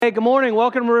Hey, good morning.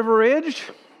 Welcome to River Ridge.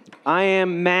 I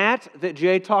am Matt that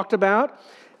Jay talked about,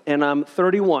 and I'm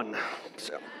 31.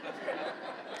 So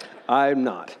I'm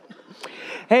not.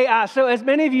 Hey, so as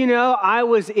many of you know, I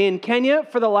was in Kenya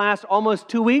for the last almost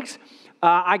 2 weeks.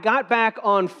 I got back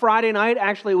on Friday night.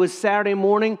 Actually, it was Saturday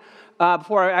morning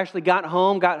before I actually got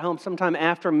home sometime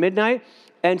after midnight.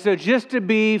 And so just to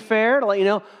be fair, to let you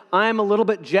know, I'm a little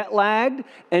bit jet lagged.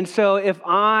 And so if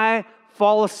I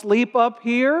fall asleep up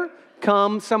here,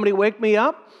 come somebody wake me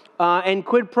up. And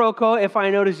quid pro quo, if I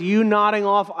notice you nodding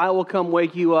off, I will come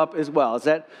wake you up as well. Is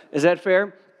that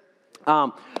fair?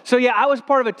 So yeah, I was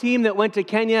part of a team that went to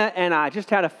Kenya, and I just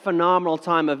had a phenomenal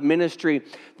time of ministry.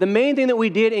 The main thing that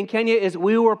we did in Kenya is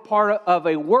we were part of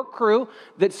a work crew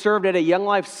that served at a Young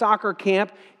Life soccer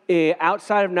camp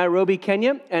outside of Nairobi,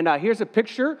 Kenya. And here's a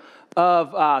picture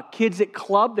of kids at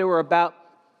club. There were about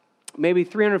maybe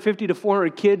 350 to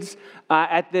 400 kids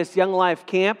at this Young Life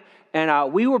camp.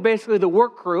 And we were basically the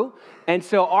work crew. And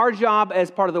so our job as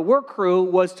part of the work crew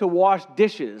was to wash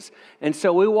dishes. And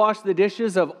so we washed the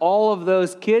dishes of all of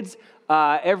those kids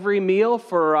every meal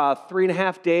for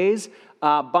 3.5 days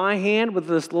by hand with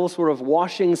this little sort of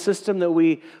washing system that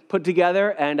we put together.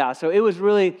 And so it was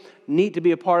really neat to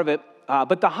be a part of it.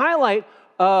 But the highlight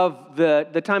of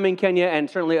the time in Kenya, and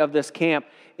certainly of this camp,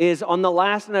 is on the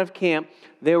last night of camp,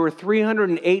 there were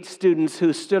 308 students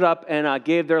who stood up and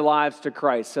gave their lives to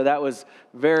Christ. So that was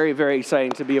very, very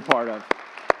exciting to be a part of.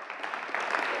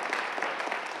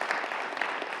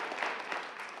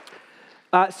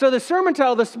 So the sermon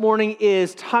title this morning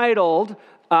is titled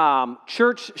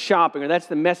Church Shopping, or that's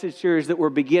the message series that we're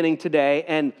beginning today.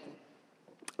 And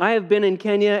I have been in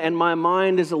Kenya, and my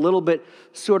mind is a little bit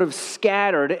sort of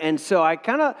scattered, and so I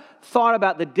kind of thought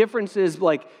about the differences,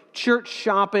 like church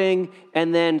shopping,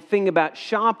 and then think about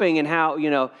shopping and how,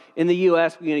 in the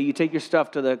U.S., you take your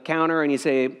stuff to the counter and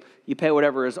you pay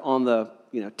whatever is on the,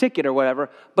 ticket or whatever.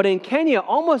 But in Kenya,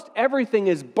 almost everything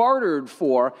is bartered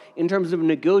for in terms of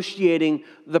negotiating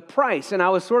the price. And I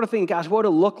was sort of thinking, gosh, what would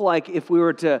it look like if we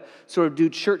were to sort of do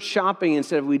church shopping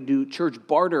instead of we do church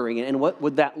bartering? And what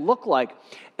would that look like?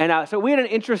 And so we had an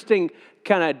interesting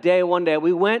kind of day one day.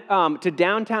 We went to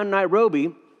downtown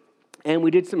Nairobi, and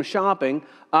we did some shopping.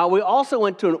 We also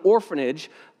went to an orphanage,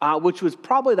 which was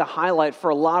probably the highlight for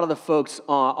a lot of the folks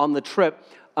on the trip.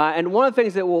 And one of the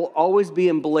things that will always be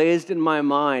emblazed in my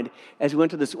mind as we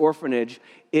went to this orphanage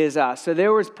is, so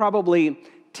there was probably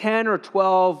 10 or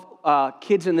 12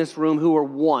 kids in this room who were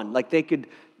one. Like they could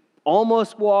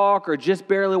almost walk or just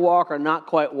barely walk or not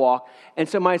quite walk. And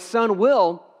so my son,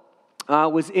 Will,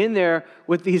 was in there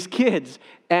with these kids.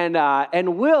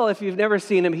 And Will, if you've never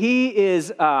seen him, he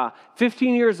is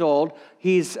 15 years old.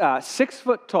 He's 6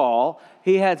 foot tall.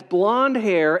 He has blonde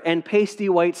hair and pasty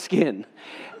white skin.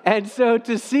 And so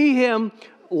to see him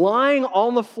lying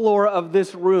on the floor of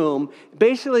this room,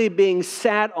 basically being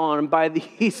sat on by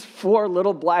these 4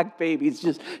 little black babies,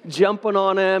 just jumping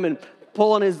on him and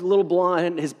pulling his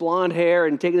blonde hair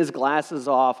and taking his glasses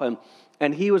off,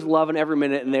 and he was loving every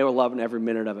minute, and they were loving every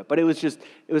minute of it. But it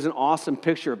was an awesome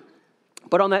picture.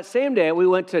 But on that same day, we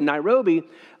went to Nairobi.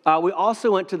 We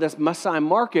also went to this Maasai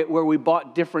market where we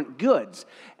bought different goods.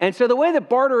 And so the way that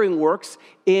bartering works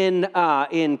in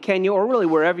Kenya, or really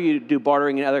wherever you do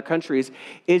bartering in other countries,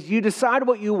 is you decide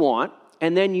what you want,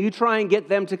 and then you try and get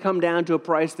them to come down to a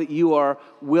price that you are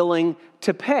willing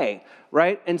to pay,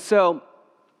 right? And so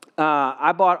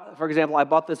I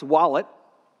bought this wallet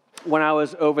when I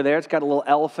was over there. It's got a little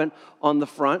elephant on the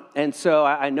front. And so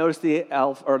I noticed the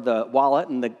wallet,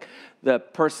 and the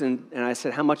person, and I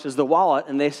said, how much is the wallet?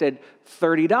 And they said,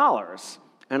 $30.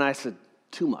 And I said,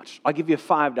 too much. I'll give you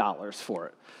 $5 for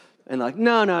it. And they're like,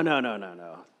 no.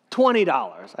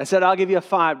 $20. I said, I'll give you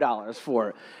 $5 for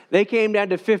it. They came down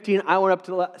to $15. I went up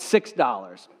to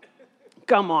 $6.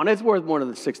 Come on, it's worth more than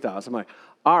the $6. I'm like,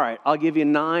 all right, I'll give you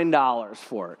 $9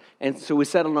 for it. And so we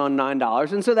settled on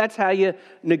 $9. And so that's how you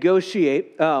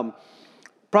negotiate.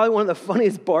 Probably one of the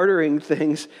funniest bartering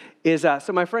things is,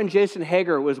 so my friend Jason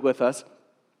Hager was with us,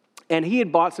 and he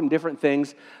had bought some different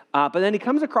things, but then he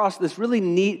comes across this really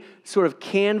neat sort of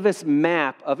canvas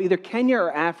map of either Kenya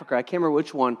or Africa, I can't remember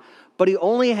which one, but he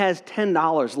only has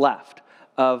 $10 left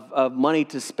of money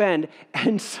to spend.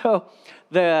 And so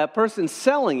the person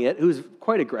selling it, who's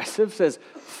quite aggressive, says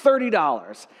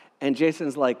 $30. And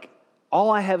Jason's like, all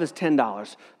I have is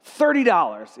 $10.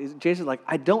 $30. Jason's like,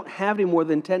 I don't have any more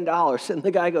than $10. And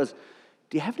the guy goes,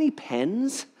 do you have any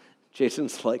pens?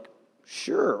 Jason's like,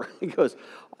 sure. He goes,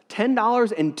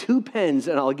 $10 and 2 pens,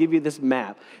 and I'll give you this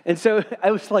map. And so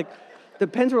I was like, the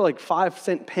pens were like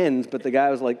 5-cent pens, but the guy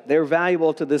was like, they're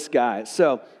valuable to this guy.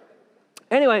 So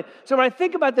anyway, so when I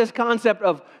think about this concept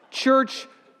of church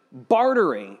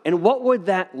bartering. And what would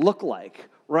that look like,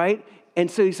 right? And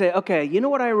so you say, okay, you know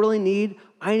what I really need?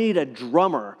 I need a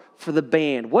drummer for the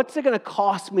band. What's it going to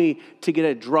cost me to get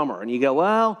a drummer? And you go,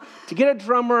 well, to get a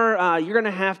drummer, you're going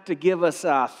to have to give us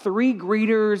 3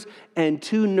 greeters and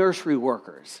 2 nursery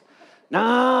workers.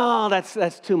 No,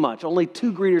 that's too much. Only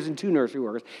 2 greeters and 2 nursery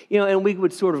workers. And we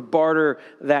would sort of barter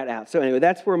that out. So anyway,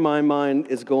 that's where my mind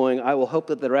is going. I will hope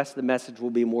that the rest of the message will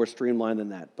be more streamlined than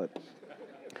that. But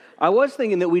I was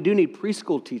thinking that we do need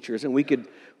preschool teachers, and we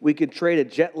could trade a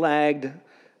jet-lagged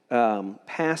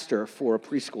pastor for a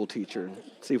preschool teacher and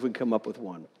see if we can come up with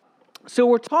one. So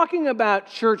we're talking about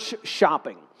church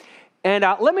shopping. And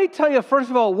let me tell you, first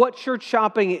of all, what church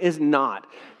shopping is not.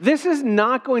 This is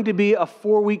not going to be a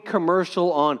 4-week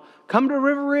commercial on, come to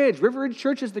River Ridge. River Ridge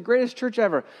Church is the greatest church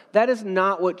ever. That is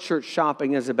not what church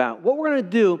shopping is about. What we're going to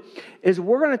do is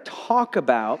we're going to talk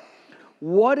about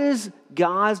what is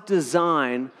God's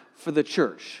design for the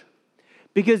church.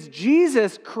 Because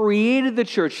Jesus created the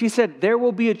church. He said, there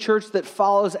will be a church that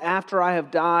follows after I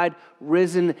have died,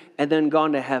 risen, and then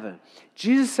gone to heaven.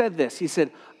 Jesus said this. He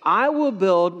said, I will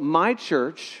build my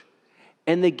church,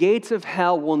 and the gates of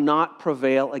hell will not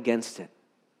prevail against it.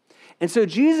 And so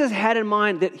Jesus had in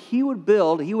mind that he would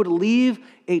leave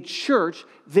a church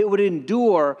that would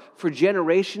endure for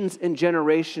generations and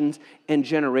generations and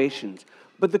generations.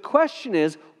 But the question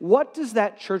is, what does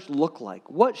that church look like?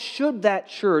 What should that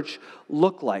church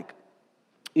look like?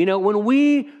 When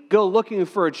we go looking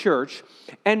for a church,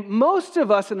 and most of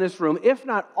us in this room, if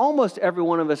not almost every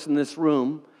one of us in this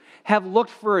room, have looked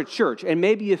for a church. And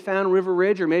maybe you found River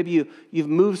Ridge, or maybe you've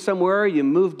moved somewhere, you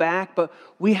moved back, but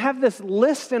we have this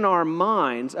list in our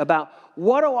minds about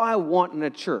what do I want in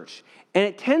a church? And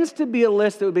it tends to be a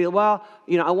list that would be,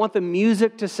 I want the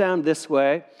music to sound this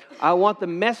way. I want the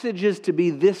messages to be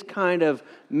this kind of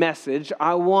message.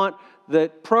 I want the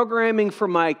programming for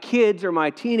my kids or my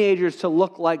teenagers to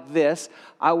look like this.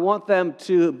 I want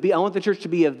the church to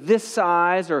be of this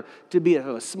size or to be of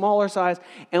a smaller size.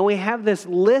 And we have this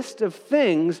list of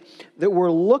things that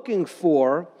we're looking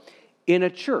for in a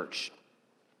church.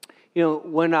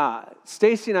 When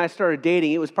Stacy and I started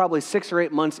dating, it was probably 6 or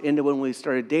 8 months into when we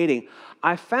started dating,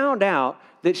 I found out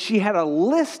that she had a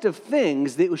list of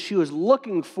things that she was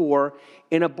looking for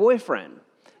in a boyfriend,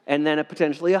 and then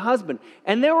potentially a husband.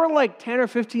 And there were like 10 or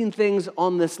 15 things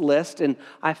on this list, and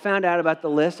I found out about the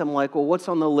list. I'm like, well, what's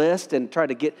on the list? And tried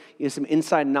to get some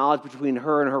inside knowledge between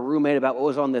her and her roommate about what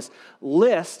was on this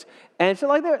list. And so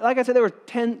like I said, there were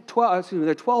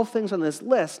 12 things on this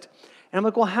list. And I'm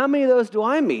like, well, how many of those do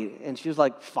I meet? And she was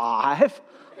like, 5.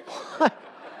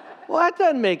 Well, that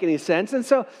doesn't make any sense. And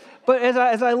so, but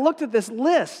as I looked at this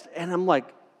list, and I'm like,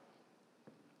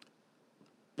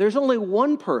 there's only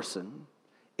one person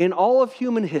in all of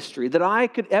human history that I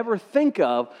could ever think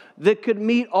of that could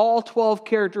meet all 12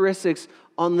 characteristics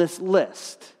on this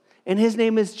list. And his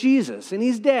name is Jesus, and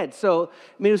he's dead. So,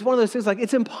 it was one of those things like,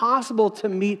 it's impossible to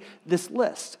meet this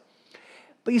list.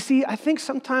 But you see, I think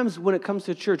sometimes when it comes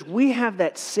to church, we have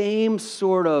that same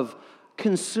sort of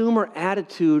consumer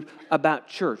attitude about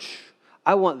church.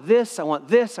 I want this, I want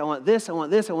this, I want this, I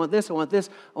want this, I want this, I want this,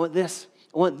 I want this.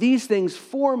 I want these things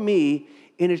for me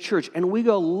in a church. And we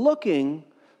go looking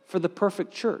for the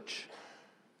perfect church.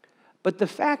 But the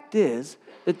fact is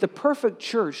that the perfect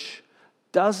church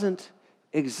doesn't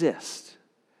exist.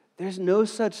 There's no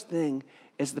such thing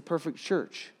as the perfect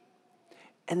church.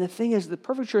 And the thing is, the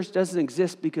perfect church doesn't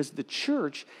exist because the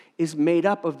church is made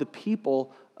up of the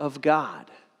people of God.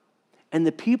 And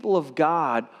the people of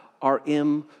God are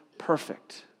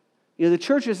imperfect. The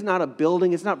church is not a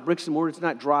building, it's not bricks and mortar, it's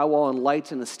not drywall and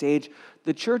lights and a stage.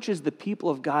 The church is the people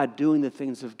of God doing the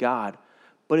things of God,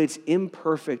 but it's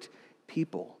imperfect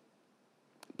people.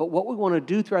 But what we want to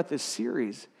do throughout this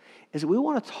series is we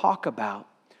want to talk about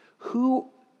who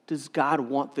does God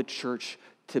want the church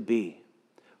to be?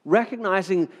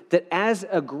 Recognizing that as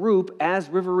a group, as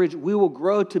River Ridge, we will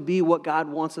grow to be what God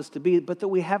wants us to be, but that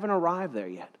we haven't arrived there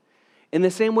yet. In the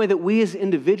same way that we as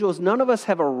individuals, none of us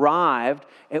have arrived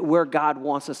at where God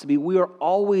wants us to be. We are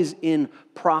always in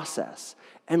process.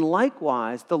 And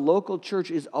likewise, the local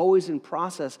church is always in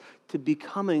process to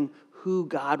becoming who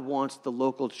God wants the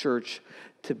local church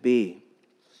to be.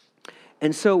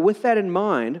 And so with that in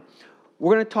mind,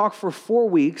 we're going to talk for 4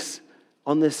 weeks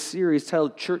on this series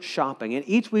titled Church Shopping. And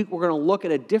each week we're going to look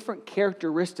at a different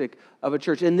characteristic of a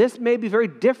church. And this may be very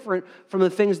different from the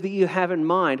things that you have in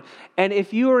mind. And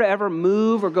if you were to ever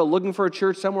move or go looking for a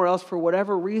church somewhere else for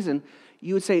whatever reason,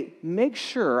 I would say, make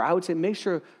sure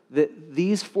that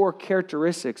these 4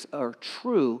 characteristics are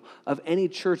true of any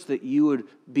church that you would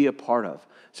be a part of.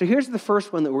 So here's the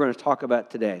first one that we're going to talk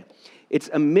about today. It's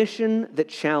a mission that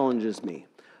challenges me.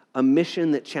 A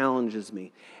mission that challenges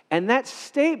me. And that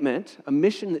statement, a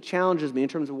mission that challenges me in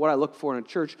terms of what I look for in a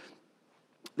church,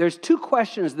 there's 2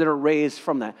 questions that are raised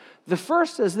from that. The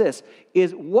first is this,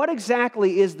 is what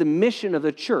exactly is the mission of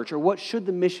the church, or what should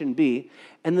the mission be?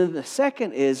 And then the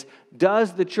second is,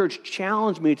 does the church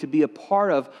challenge me to be a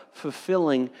part of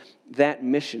fulfilling that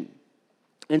mission?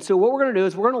 And so what we're going to do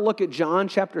is we're going to look at John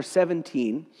chapter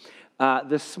 17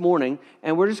 this morning,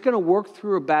 and we're just going to work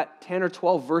through about 10 or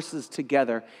 12 verses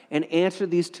together and answer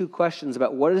these 2 questions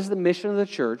about what is the mission of the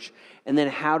church, and then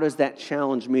how does that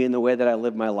challenge me in the way that I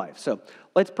live my life. So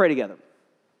let's pray together.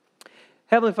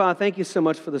 Heavenly Father, thank you so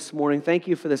much for this morning. Thank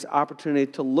you for this opportunity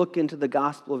to look into the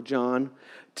Gospel of John,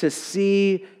 to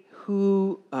see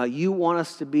who you want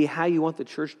us to be, how you want the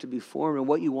church to be formed, and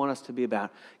what you want us to be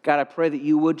about. God, I pray that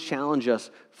you would challenge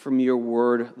us from your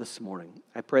word this morning.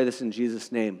 I pray this in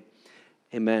Jesus' name.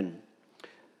 Amen.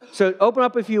 So open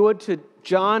up, if you would, to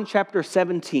John chapter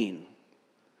 17.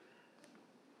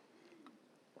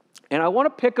 And I want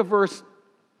to pick a verse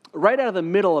right out of the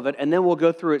middle of it, and then we'll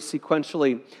go through it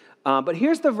sequentially. But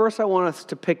here's the verse I want us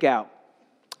to pick out.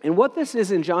 And what this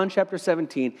is in John chapter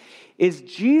 17 is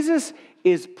Jesus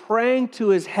is praying to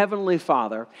his heavenly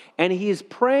Father, and he is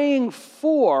praying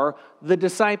for the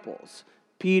disciples,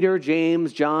 Peter,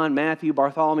 James, John, Matthew,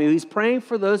 Bartholomew. He's praying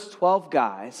for those 12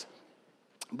 guys.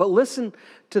 But listen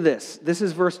to this. This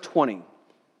is verse 20. It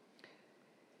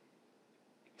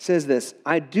says this,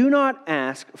 I do not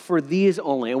ask for these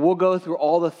only. And we'll go through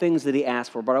all the things that he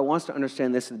asked for, but I want us to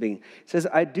understand this at the beginning. It says,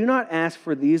 I do not ask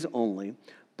for these only,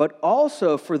 but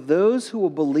also for those who will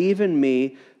believe in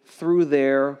me through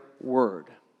their word.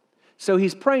 So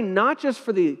he's praying not just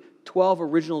for the 12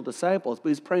 original disciples, but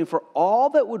he's praying for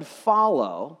all that would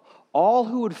follow, all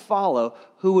who would follow,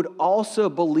 who would also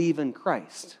believe in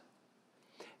Christ.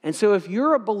 And so if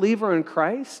you're a believer in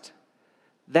Christ,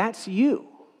 that's you.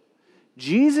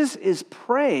 Jesus is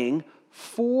praying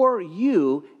for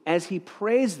you as he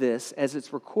prays this, as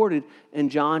it's recorded in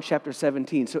John chapter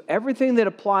 17. So everything that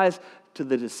applies to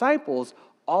the disciples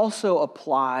also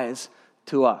applies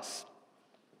to us.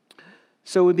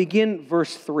 So we begin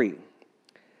verse 3.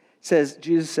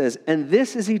 Jesus says, and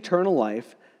this is eternal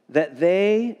life, that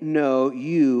they know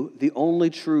you, the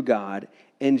only true God,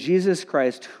 and Jesus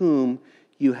Christ, whom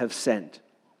you have sent.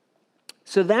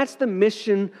 So that's the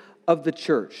mission of the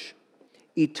church.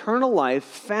 Eternal life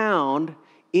found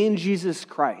in Jesus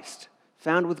Christ,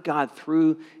 found with God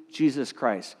through Jesus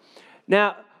Christ.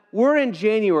 Now, we're in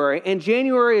January, and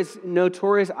January is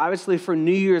notorious, obviously, for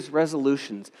New Year's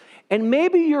resolutions. And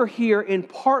maybe you're here in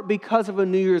part because of a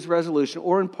New Year's resolution,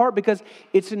 or in part because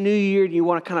it's a new year and you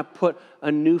want to kind of put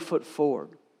a new foot forward.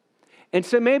 And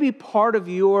so maybe part of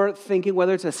your thinking,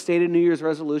 whether it's a stated New Year's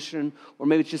resolution or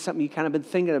maybe it's just something you've kind of been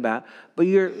thinking about, but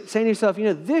you're saying to yourself,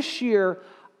 this year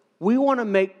we want to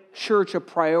make church a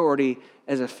priority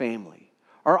as a family.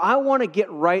 Or I want to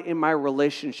get right in my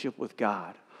relationship with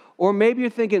God. Or maybe you're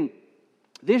thinking,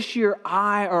 this year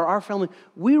I or our family,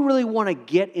 we really want to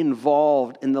get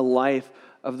involved in the life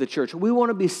of the church. We want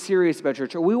to be serious about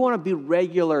church, or we want to be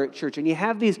regular at church. And you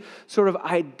have these sort of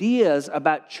ideas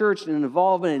about church and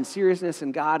involvement and seriousness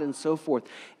in God and so forth.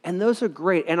 And those are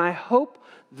great. And I hope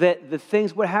that the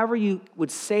things, however you would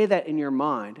say that in your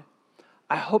mind,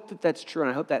 I hope that that's true,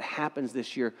 and I hope that happens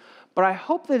this year. But I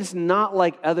hope that it's not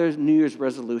like other New Year's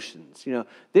resolutions.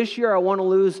 This year I want to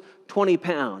lose 20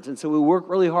 pounds. And so we work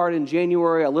really hard in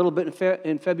January, a little bit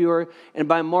in February, and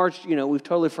by March, we've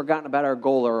totally forgotten about our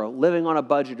goal, or living on a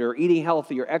budget, or eating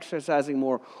healthy, or exercising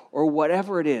more, or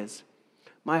whatever it is.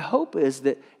 My hope is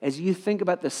that as you think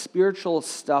about the spiritual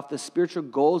stuff, the spiritual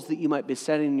goals that you might be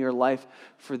setting in your life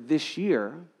for this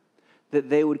year, that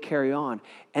they would carry on.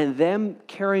 And them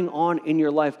carrying on in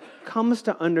your life comes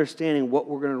to understanding what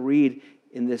we're going to read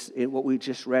in what we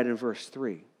just read in verse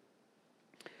 3. It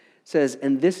says,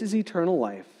 and this is eternal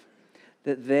life,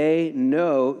 that they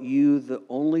know you, the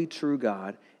only true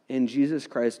God, and Jesus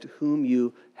Christ, whom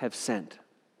you have sent.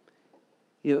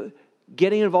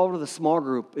 Getting involved with a small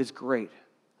group is great.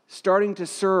 Starting to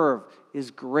serve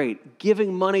is great.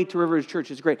 Giving money to Rivers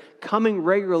Church is great. Coming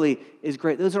regularly is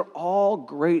great. Those are all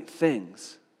great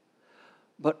things.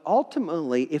 But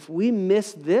ultimately, if we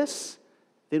miss this,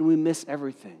 then we miss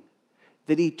everything.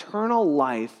 That eternal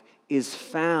life is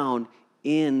found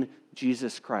in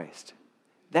Jesus Christ.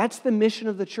 That's the mission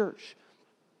of the church.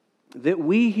 That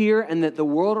we here and that the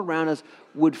world around us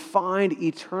would find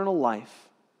eternal life.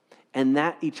 And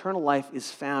that eternal life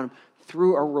is found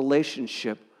through our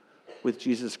relationship with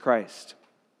Jesus Christ.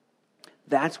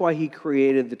 That's why he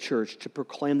created the church, to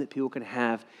proclaim that people can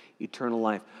have eternal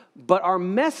life. But our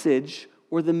message,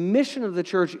 or the mission of the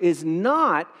church, is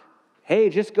not, hey,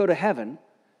 just go to heaven.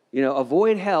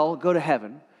 Avoid hell, go to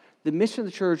heaven. The mission of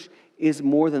the church is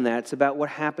more than that. It's about what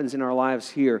happens in our lives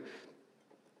here.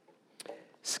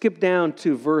 Skip down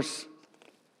to verse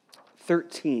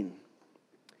 13.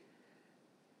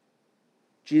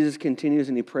 Jesus continues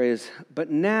and he prays,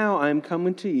 "But now I am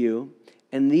coming to you,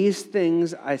 and these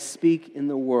things I speak in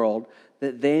the world,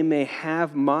 that they may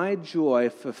have my joy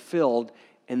fulfilled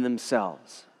in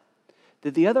themselves."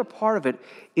 That the other part of it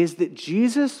is that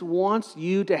Jesus wants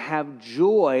you to have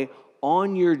joy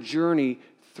on your journey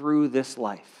through this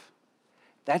life.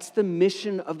 That's the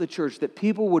mission of the church, that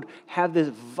people would have this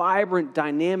vibrant,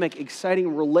 dynamic,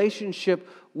 exciting relationship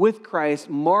with Christ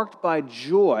marked by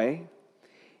joy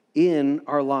in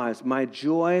our lives. My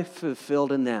joy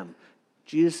fulfilled in them.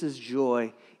 Jesus'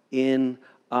 joy in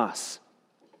us.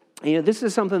 And, this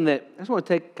is something that I just want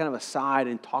to take kind of aside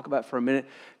and talk about for a minute,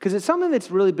 because it's something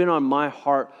that's really been on my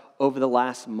heart over the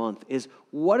last month, is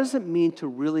what does it mean to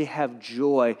really have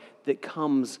joy that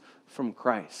comes from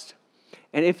Christ?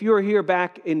 And if you were here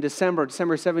back in December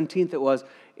 17th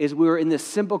we were in this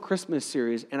Simple Christmas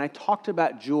series, and I talked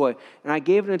about joy, and I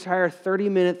gave an entire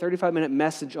 35-minute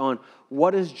message on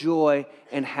what is joy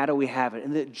and how do we have it.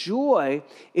 And that joy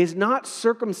is not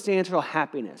circumstantial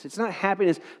happiness. It's not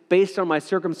happiness based on my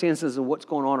circumstances and what's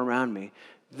going on around me.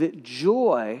 That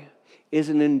joy is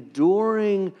an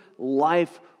enduring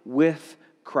life with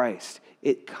Christ.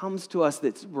 It comes to us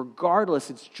it's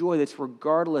joy that's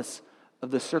regardless of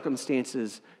the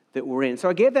circumstances that we're in. So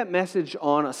I gave that message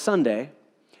on a Sunday,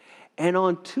 and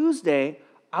on Tuesday,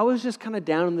 I was just kind of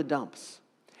down in the dumps.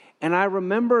 And I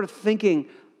remember thinking,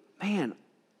 man,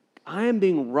 I am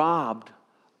being robbed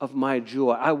of my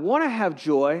joy. I want to have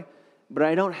joy, but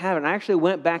I don't have it. And I actually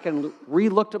went back and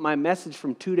re-looked at my message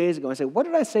from 2 days ago. I said, what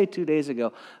did I say 2 days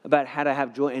ago about how to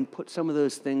have joy? And put some of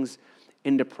those things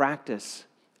into practice.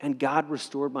 And God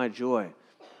restored my joy.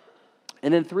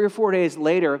 And then 3 or 4 days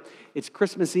later, it's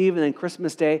Christmas Eve and then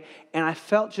Christmas Day, and I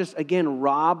felt just, again,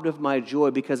 robbed of my joy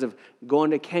because of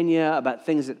going to Kenya, about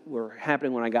things that were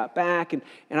happening when I got back, and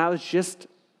I was just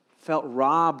felt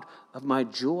robbed of my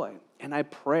joy. And I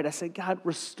prayed. I said, God,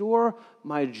 restore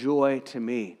my joy to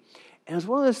me. And it was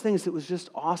one of those things that was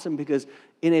just awesome because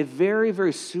in a very,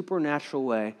 very supernatural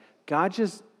way, God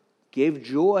just gave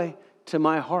joy to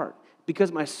my heart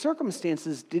because my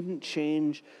circumstances didn't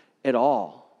change at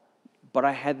all. But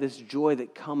I had this joy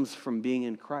that comes from being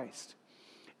in Christ.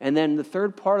 And then the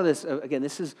third part of this, again,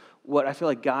 this is what I feel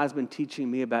like God's been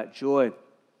teaching me about joy,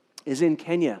 is in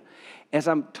Kenya. As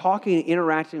I'm talking and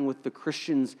interacting with the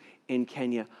Christians in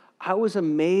Kenya, I was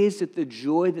amazed at the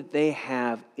joy that they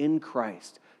have in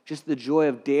Christ, just the joy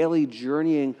of daily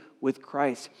journeying with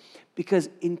Christ. Because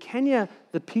in Kenya,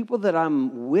 the people that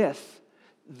I'm with,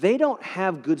 they don't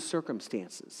have good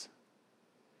circumstances.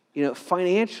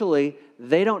 Financially,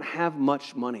 they don't have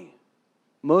much money.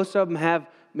 Most of them have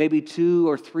maybe 2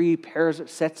 or 3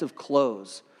 sets of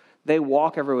clothes. They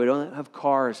walk everywhere, don't have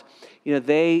cars.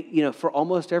 For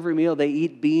almost every meal, they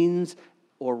eat beans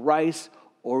or rice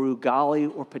or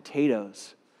ugali or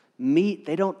potatoes. Meat,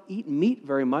 they don't eat meat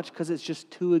very much because it's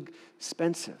just too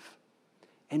expensive.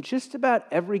 And just about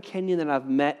every Kenyan that I've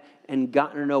met and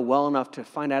gotten to know well enough to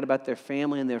find out about their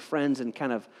family and their friends and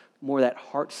kind of more of that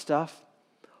heart stuff,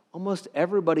 almost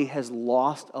everybody has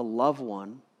lost a loved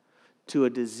one to a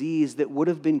disease that would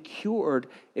have been cured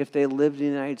if they lived in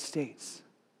the United States.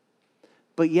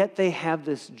 But yet they have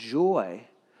this joy,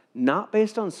 not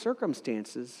based on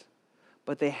circumstances,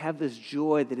 but they have this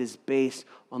joy that is based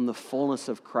on the fullness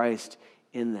of Christ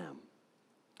in them.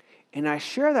 And I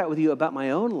share that with you about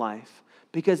my own life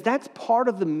because that's part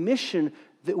of the mission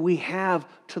that we have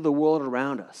to the world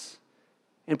around us.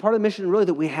 And part of the mission really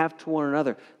that we have to one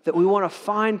another, that we want to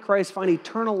find Christ, find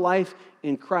eternal life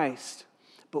in Christ,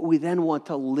 but we then want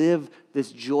to live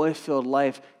this joy-filled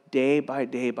life day by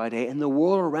day by day. And the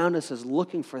world around us is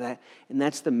looking for that, and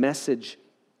that's the message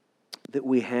that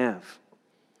we have.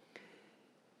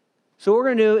 So what we're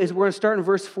going to do is we're going to start in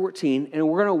verse 14, and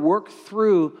we're going to work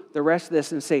through the rest of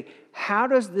this and say, how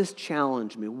does this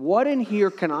challenge me? What in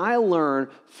here can I learn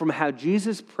from how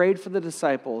Jesus prayed for the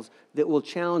disciples that will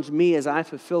challenge me as I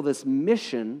fulfill this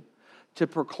mission to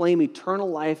proclaim eternal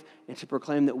life and to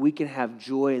proclaim that we can have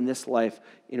joy in this life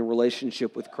in a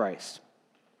relationship with Christ?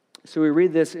 So we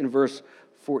read this in verse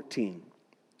 14.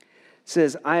 It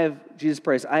says, Jesus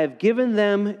prays, I have given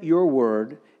them your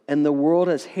word, and the world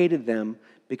has hated them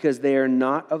because they are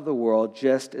not of the world,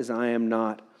 just as I am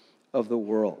not of the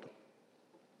world.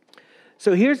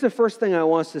 So here's the first thing I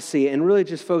want us to see, and really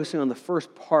just focusing on the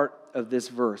first part of this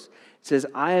verse. It says,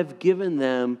 I have given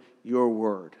them your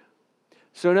word.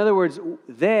 So in other words,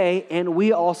 they and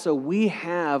we also, we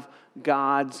have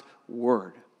God's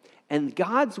word. And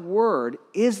God's word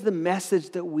is the message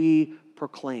that we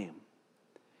proclaim.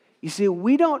 You see,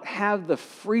 we don't have the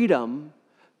freedom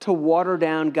to water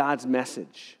down God's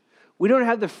message. We don't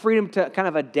have the freedom to kind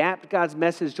of adapt God's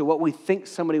message to what we think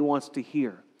somebody wants to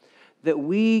hear. That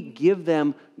we give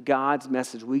them God's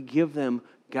message. We give them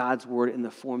God's word in the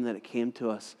form that it came to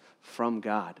us from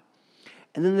God.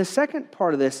 And then the second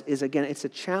part of this is, again, it's a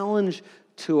challenge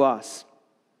to us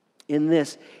in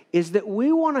this, is that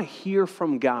we want to hear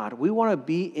from God. We want to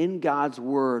be in God's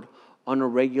word on a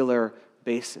regular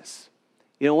basis.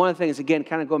 You know, one of the things, again,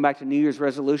 kind of going back to New Year's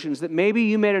resolutions, that maybe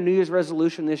you made a New Year's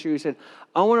resolution this year. You said,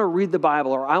 I want to read the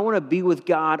Bible, or I want to be with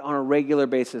God on a regular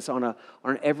basis, on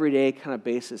an everyday kind of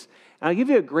basis. And I'll give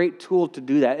you a great tool to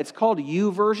do that. It's called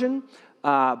YouVersion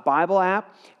Bible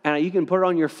app, and you can put it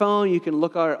on your phone. You can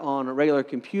look at it on a regular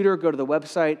computer, go to the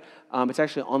website. It's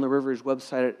actually on the Rivers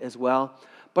website as well.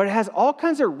 But it has all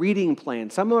kinds of reading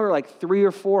plans. Some of them are like 3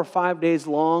 or 4 or 5 days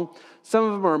long. Some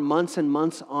of them are months and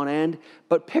months on end.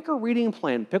 But pick a reading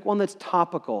plan. Pick one that's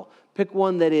topical. Pick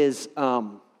one that is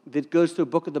that goes through a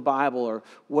book of the Bible or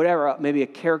whatever, maybe a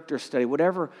character study,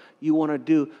 whatever you want to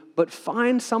do. But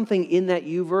find something in that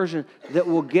YouVersion that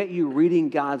will get you reading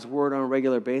God's word on a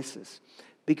regular basis.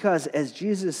 Because as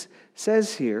Jesus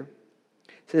says here,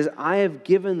 says, I have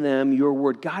given them your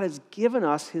word. God has given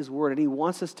us his word, and he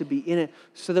wants us to be in it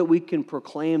so that we can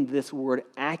proclaim this word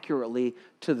accurately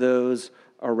to those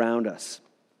around us.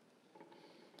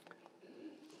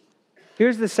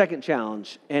 Here's the second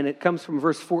challenge, and it comes from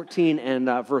verse 14 and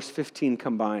verse 15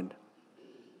 combined.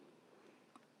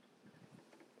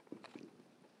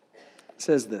 It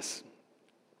says this,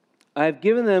 I have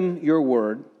given them your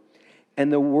word,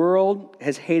 and the world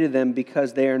has hated them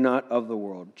because they are not of the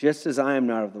world, just as I am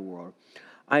not of the world.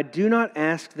 I do not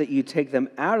ask that you take them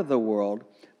out of the world,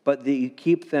 but that you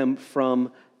keep them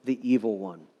from the evil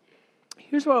one.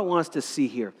 Here's what I want us to see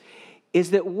here,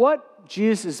 is that what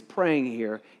Jesus is praying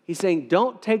here, he's saying,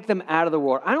 don't take them out of the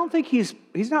world. I don't think he's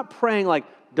not praying like,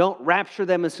 don't rapture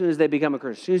them as soon as they become a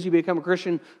Christian. As soon as you become a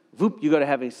Christian, whoop, you go to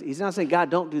heaven. He's not saying, God,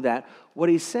 don't do that. What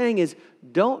he's saying is,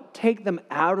 don't take them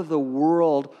out of the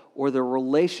world or the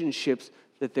relationships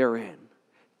that they're in.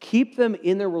 Keep them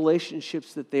in the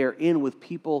relationships that they are in with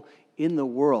people in the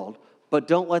world, but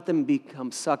don't let them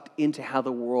become sucked into how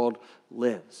the world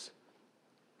lives.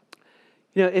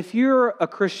 You know, if you're a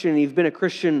Christian, you've been a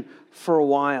Christian for a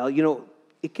while, you know,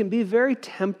 it can be very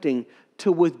tempting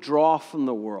to withdraw from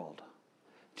the world.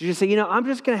 To just say, you know, I'm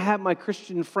just going to have my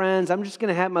Christian friends. I'm just going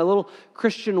to have my little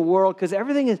Christian world because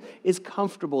everything is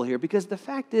comfortable here. Because the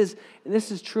fact is, and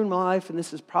this is true in my life, and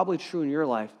this is probably true in your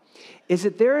life, is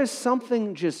that there is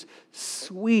something just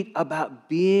sweet about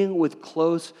being with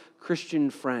close Christian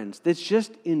friends that's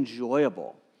just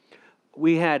enjoyable.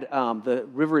 We had the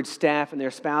Riverwood staff and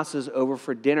their spouses over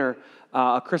for dinner,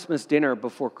 a Christmas dinner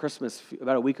before Christmas,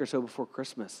 about a week or so before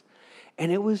Christmas. And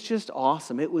it was just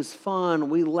awesome. It was fun.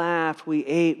 We laughed. We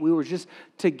ate. We were just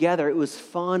together. It was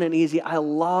fun and easy. I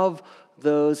love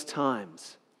those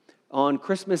times. On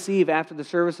Christmas Eve, after the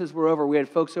services were over, we had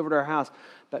folks over to our house,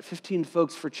 about 15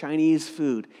 folks for Chinese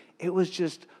food. It was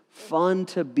just fun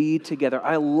to be together.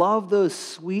 I love those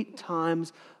sweet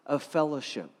times of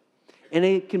fellowship. And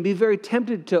it can be very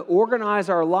tempted to organize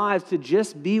our lives to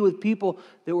just be with people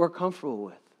that we're comfortable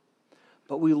with.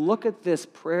 But we look at this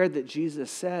prayer that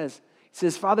Jesus says. He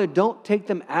says, Father, don't take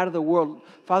them out of the world.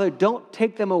 Father, don't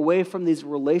take them away from these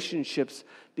relationships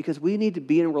because we need to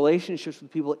be in relationships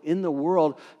with people in the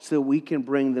world so that we can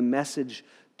bring the message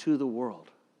to the world.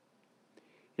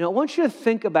 You know, I want you to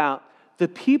think about the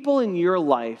people in your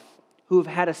life who have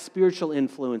had a spiritual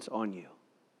influence on you.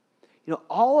 You know,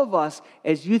 all of us,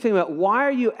 as you think about why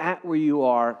are you at where you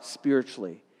are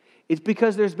spiritually, it's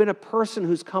because there's been a person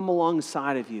who's come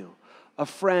alongside of you, a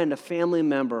friend, a family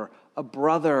member, a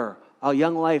brother, a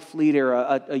young life leader,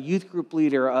 a youth group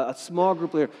leader, a small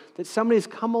group leader, that somebody's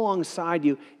come alongside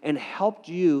you and helped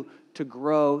you to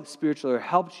grow spiritually or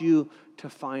helped you to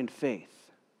find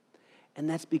faith. And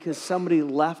that's because somebody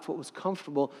left what was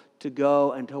comfortable to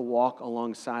go and to walk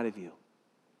alongside of you.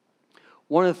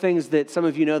 One of the things that some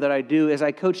of you know that I do is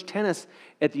I coach tennis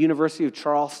at the University of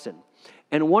Charleston.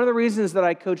 And one of the reasons that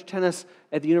I coach tennis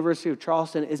at the University of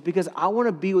Charleston is because I want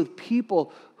to be with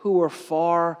people who are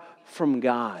far from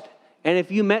God. And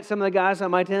if you met some of the guys on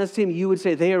my tennis team, you would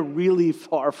say they are really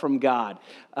far from God,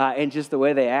 and just the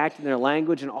way they act and their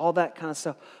language and all that kind of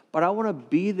stuff. But I want to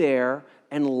be there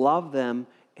and love them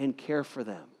and care for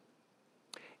them.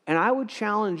 And I would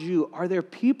challenge you, are there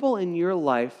people in your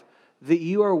life that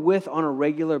you are with on a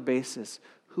regular basis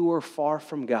who are far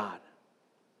from God,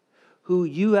 who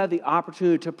you have the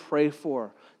opportunity to pray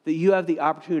for, that you have the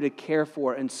opportunity to care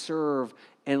for and serve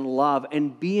and love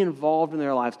and be involved in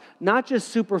their lives? Not just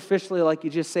superficially, like you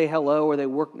just say hello or they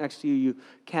work next to you, you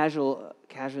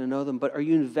casually know them, but are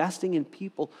you investing in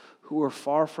people who are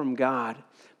far from God?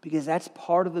 Because that's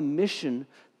part of the mission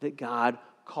that God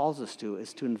calls us to,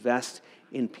 is to invest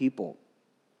in people.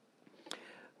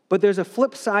 But there's a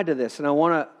flip side to this, and I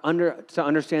want to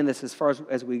understand this as far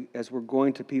as we're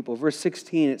going to people. Verse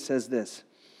 16, it says this: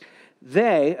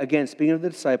 they, again, speaking of the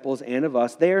disciples and of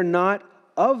us, they are not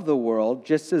of the world,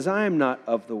 just as I am not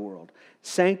of the world.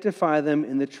 Sanctify them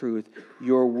in the truth.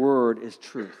 Your word is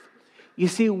truth. You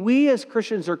see, we as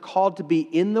Christians are called to be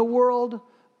in the world,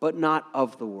 but not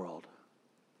of the world.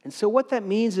 And so what that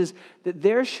means is that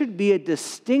there should be a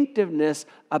distinctiveness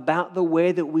about the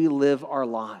way that we live our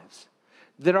lives.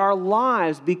 That our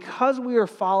lives, because we are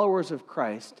followers of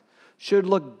Christ, should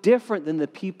look different than the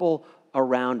people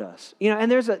around us.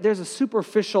 And there's a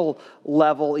superficial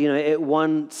level, at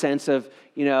one sense of,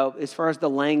 as far as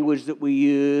the language that we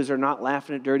use, or not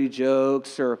laughing at dirty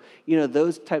jokes, or,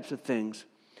 those types of things.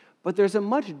 But there's a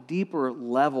much deeper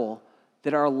level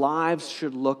that our lives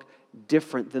should look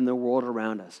different than the world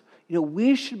around us.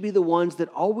 We should be the ones that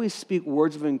always speak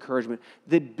words of encouragement,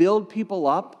 that build people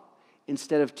up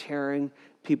instead of tearing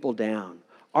people down.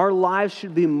 Our lives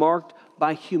should be marked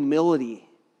by humility,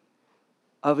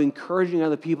 of encouraging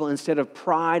other people instead of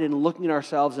pride and looking at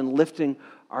ourselves and lifting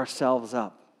ourselves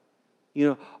up.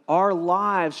 Our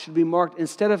lives should be marked,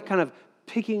 instead of kind of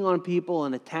picking on people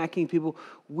and attacking people,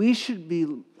 we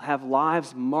should have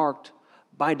lives marked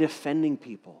by defending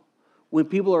people. When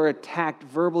people are attacked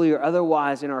verbally or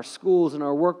otherwise in our schools, in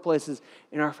our workplaces,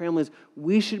 in our families,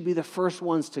 we should be the first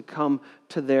ones to come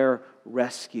to their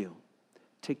rescue,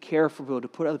 to care for people, to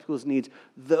put other people's needs.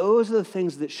 Those are the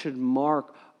things that should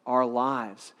mark our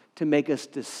lives, to make us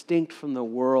distinct from the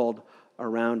world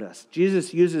around us.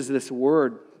 Jesus uses this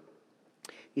word.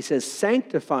 He says,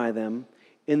 sanctify them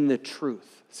in the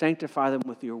truth. Sanctify them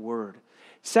with your word.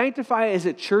 Sanctify is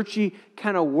a churchy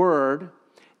kind of word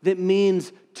that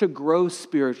means to grow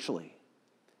spiritually.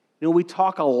 We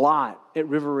talk a lot at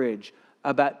River Ridge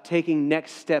about taking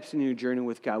next steps in your journey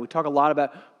with God. We talk a lot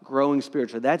about growing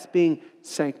spiritually. That's being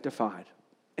sanctified.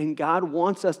 And God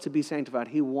wants us to be sanctified.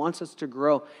 He wants us to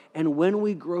grow. And when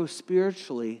we grow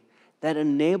spiritually, that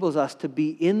enables us to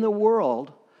be in the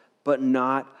world, but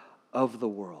not of the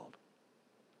world.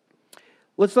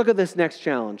 Let's look at this next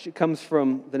challenge. It comes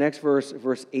from the next verse,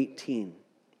 verse 18.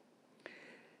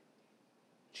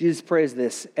 Jesus prays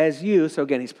this: as you, so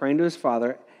again, he's praying to his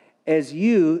Father, as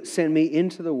you send me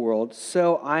into the world,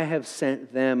 so I have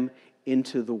sent them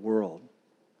into the world.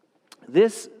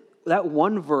 That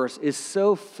one verse is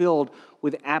so filled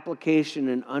with application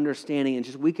and understanding,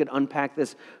 and we could unpack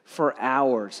this for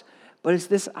hours. But it's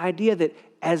this idea that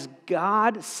as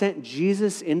God sent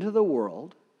Jesus into the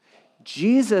world,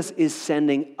 Jesus is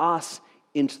sending us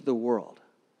into the world.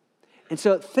 And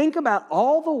so think about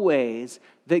all the ways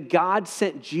that God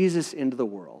sent Jesus into the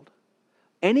world.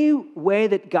 Any way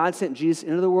that God sent Jesus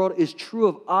into the world is true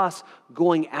of us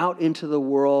going out into the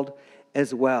world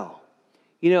as well.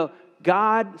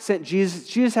 God sent Jesus.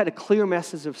 Jesus had a clear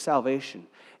message of salvation.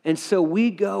 And so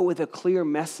we go with a clear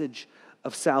message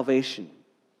of salvation.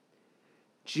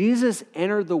 Jesus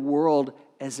entered the world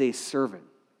as a servant.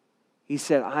 He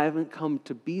said, I haven't come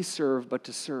to be served, but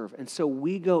to serve. And so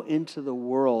we go into the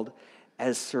world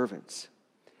as servants.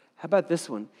 How about this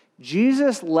one?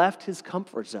 Jesus left his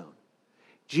comfort zone.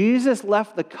 Jesus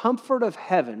left the comfort of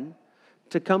heaven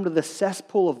to come to the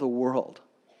cesspool of the world.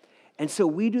 And so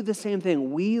we do the same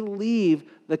thing. We leave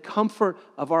the comfort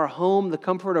of our home, the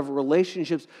comfort of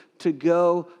relationships, to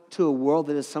go to a world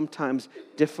that is sometimes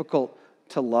difficult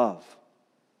to love.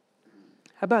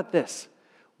 How about this?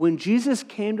 When Jesus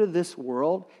came to this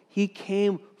world, he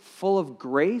came full of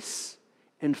grace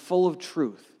and full of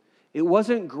truth. It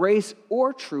wasn't grace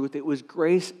or truth, it was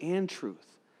grace and truth.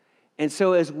 And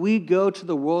so as we go to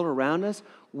the world around us,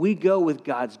 we go with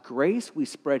God's grace, we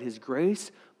spread his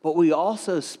grace, but we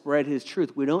also spread his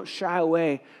truth. We don't shy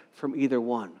away from either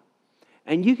one.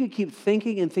 And you could keep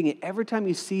thinking and thinking. Every time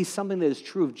you see something that is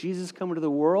true of Jesus coming to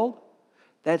the world,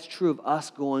 that's true of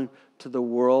us going to the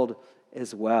world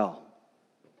as well.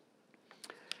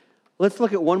 Let's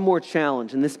look at one more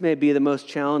challenge, and this may be the most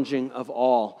challenging of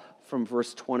all from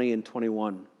verse 20 and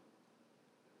 21.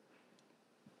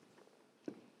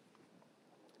 It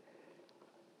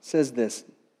says this,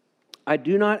 I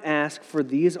do not ask for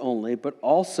these only, but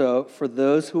also for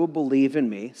those who will believe in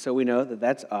me. So we know that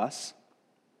that's us.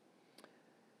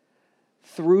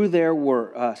 Through their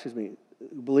word,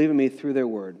 believe in me through their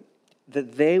word,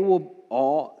 that they will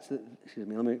all, let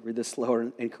me read this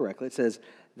slower and correctly. It says,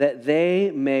 that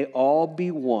they may all be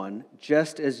one,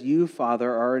 just as you, Father,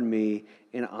 are in me,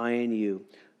 and I in you,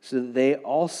 so that they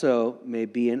also may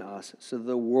be in us, so that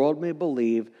the world may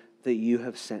believe that you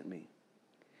have sent me.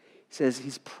 He says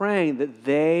he's praying that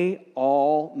they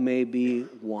all may be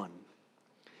one.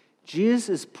 Jesus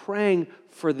is praying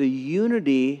for the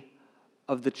unity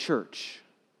of the church.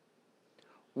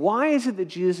 Why is it that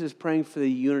Jesus is praying for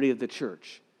the unity of the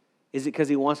church? Is it because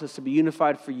he wants us to be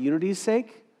unified for unity's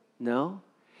sake? No.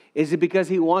 Is it because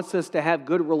he wants us to have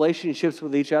good relationships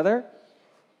with each other?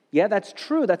 Yeah, that's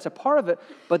true. That's a part of it.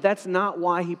 But that's not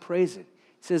why he prays it.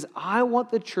 He says, I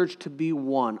want the church to be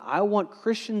one. I want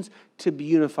Christians to be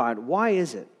unified. Why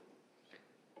is it?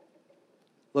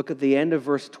 Look at the end of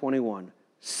verse 21.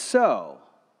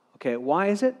 Why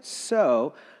is it?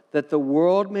 So that the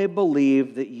world may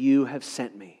believe that you have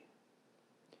sent me.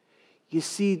 You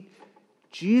see,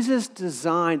 Jesus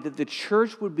designed that the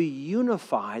church would be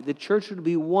unified, the church would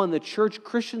be one, the church,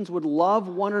 Christians would love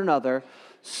one another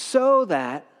so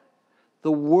that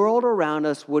the world around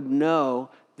us would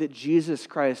know that Jesus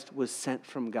Christ was sent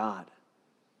from God.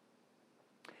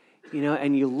 You know,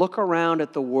 and you look around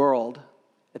at the world,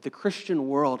 at the Christian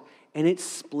world, and it's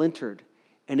splintered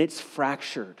and it's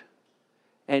fractured.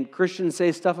 And Christians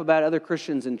say stuff about other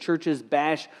Christians, and churches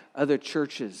bash other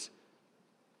churches.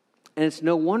 And it's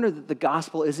no wonder that the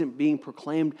gospel isn't being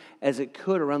proclaimed as it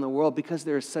could around the world, because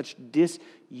there is such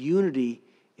disunity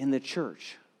in the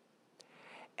church.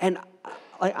 And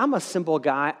I'm a simple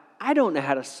guy. I don't know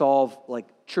how to solve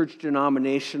church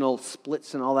denominational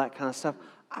splits and all that kind of stuff.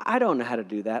 I don't know how to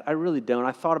do that. I really don't.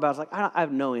 I thought about it. I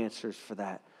have no answers for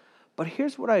that. But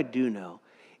here's what I do know,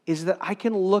 is that I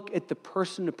can look at the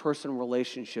person-to-person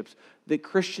relationships that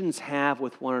Christians have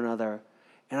with one another,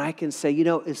 and I can say,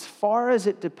 as far as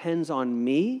it depends on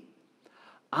me,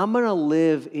 I'm going to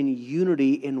live in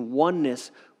unity, in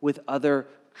oneness with other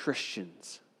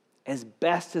Christians as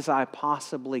best as I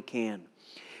possibly can.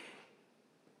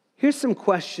 Here's some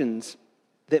questions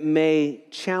that may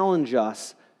challenge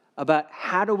us about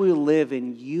how do we live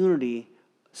in unity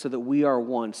so that we are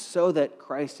one, so that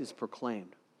Christ is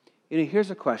proclaimed.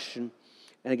 Here's a question,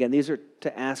 and again, these are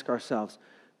to ask ourselves.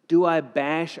 Do I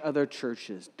bash other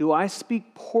churches? Do I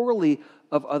speak poorly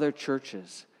of other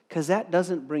churches? Because that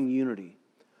doesn't bring unity.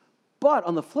 But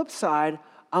on the flip side,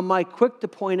 am I quick to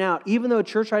point out, even though a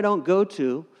church I don't go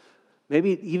to,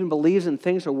 maybe even believes in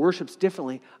things or worships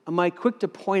differently, am I quick to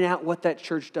point out what that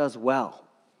church does well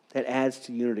that adds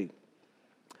to unity?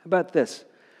 How about this?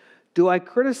 Do I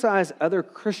criticize other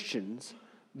Christians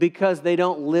because they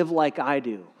don't live like I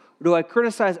do? Or do I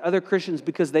criticize other Christians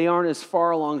because they aren't as far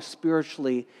along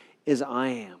spiritually as I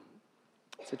am?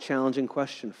 It's a challenging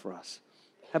question for us.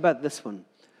 How about this one?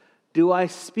 Do I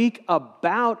speak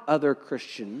about other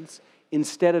Christians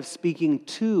instead of speaking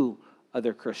to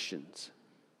other Christians?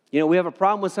 We have a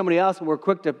problem with somebody else and we're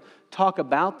quick to talk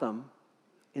about them.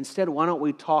 Instead, why don't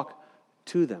we talk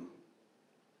to them?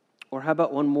 Or how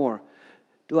about one more?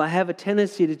 Do I have a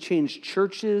tendency to change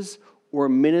churches or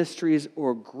ministries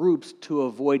or groups to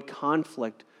avoid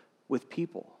conflict with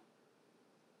people?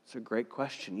 It's a great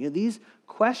question. These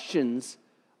questions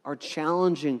are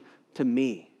challenging to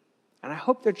me, and I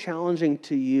hope they're challenging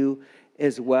to you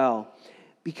as well,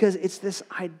 because it's this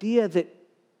idea that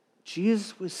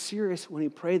Jesus was serious when he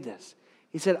prayed this.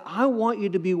 He said, I want you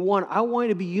to be one. I want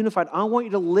you to be unified. I want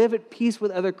you to live at peace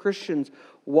with other Christians.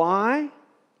 Why?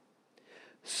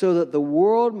 So that the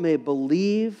world may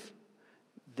believe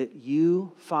that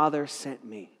you, Father, sent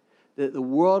me. That the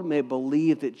world may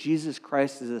believe that Jesus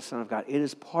Christ is the Son of God. It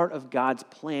is part of God's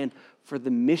plan for the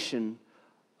mission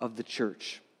of the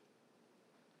church.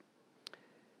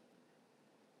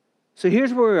 So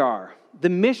here's where we are. The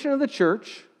mission of the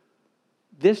church,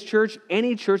 this church,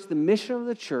 any church, the mission of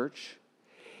the church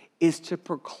is to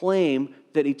proclaim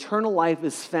that eternal life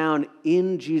is found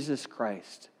in Jesus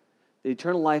Christ. That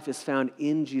eternal life is found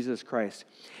in Jesus Christ.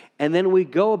 And then we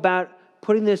go about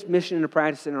putting this mission into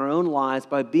practice in our own lives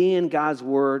by being in God's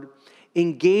Word,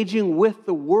 engaging with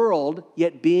the world,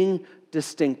 yet being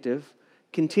distinctive,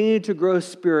 continuing to grow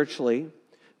spiritually,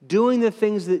 doing the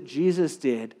things that Jesus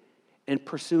did, and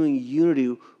pursuing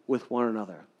unity with one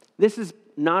another. This is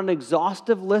not an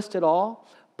exhaustive list at all,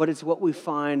 but it's what we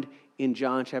find in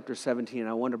John chapter 17.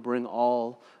 I want to bring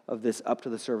all of this up to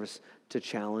the surface to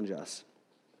challenge us.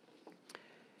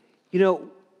 You know,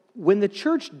 when the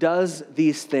church does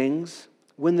these things,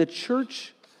 when the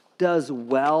church does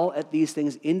well at these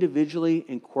things individually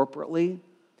and corporately,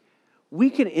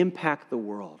 we can impact the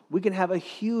world. We can have a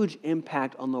huge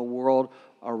impact on the world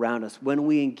around us when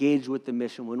we engage with the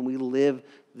mission, when we live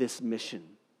this mission.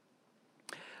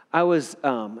 I want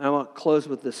to close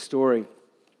with this story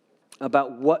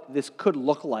about what this could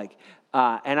look like.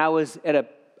 And I was at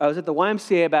the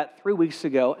YMCA about 3 weeks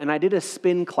ago, and I did a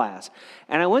spin class.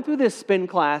 And I went through this spin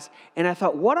class, and I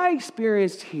thought, what I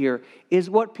experienced here is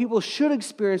what people should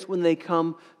experience when they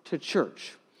come to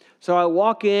church. So I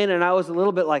walk in, and I was a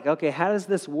little bit like, okay, how does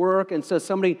this work? And so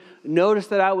somebody noticed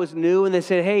that I was new, and they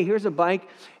said, hey, here's a bike.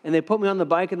 And they put me on the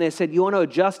bike, and they said, you want to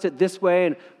adjust it this way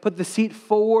and put the seat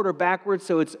forward or backwards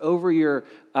so it's over your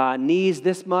knees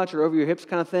this much or over your hips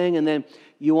kind of thing. And then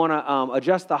you want to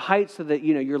adjust the height so that,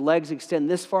 your legs extend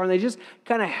this far. And they just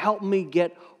kind of helped me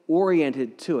get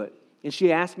oriented to it. And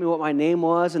she asked me what my name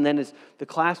was, and then as the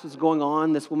class was going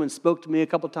on, this woman spoke to me a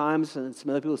couple times, and some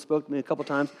other people spoke to me a couple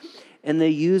times, and they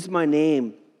used my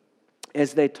name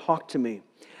as they talked to me.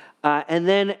 And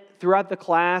then throughout the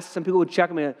class, some people would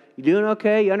check me, you doing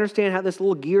okay? You understand how this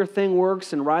little gear thing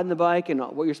works and riding the bike and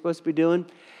what you're supposed to be doing?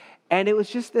 And it was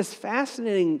just this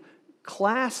fascinating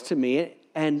class to me.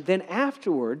 And then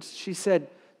afterwards, she said,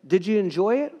 did you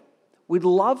enjoy it? We'd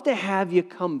love to have you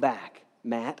come back,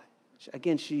 Matt.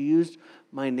 Again, she used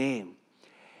my name.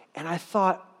 And I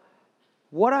thought,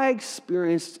 what I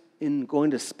experienced in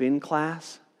going to spin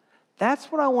class,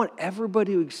 that's what I want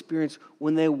everybody to experience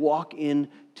when they walk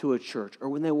into a church or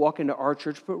when they walk into our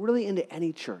church, but really into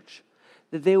any church,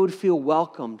 that they would feel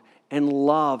welcomed and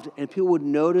loved and people would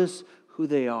notice who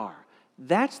they are.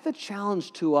 That's the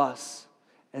challenge to us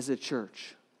as a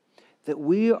church, that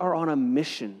we are on a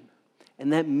mission,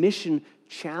 and that mission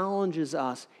challenges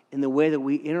us in the way that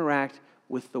we interact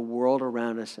with the world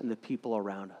around us and the people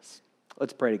around us.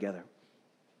 Let's pray together.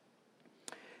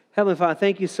 Heavenly Father,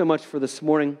 thank you so much for this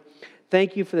morning.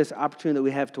 Thank you for this opportunity that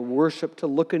we have to worship, to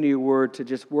look into your word, to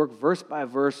just work verse by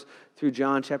verse through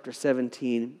John chapter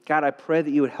 17. God, I pray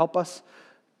that you would help us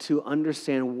to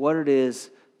understand what it is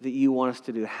that you want us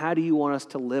to do. How do you want us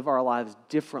to live our lives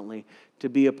differently to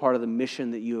be a part of the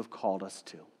mission that you have called us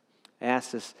to? I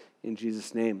ask this in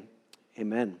Jesus' name.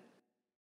 Amen.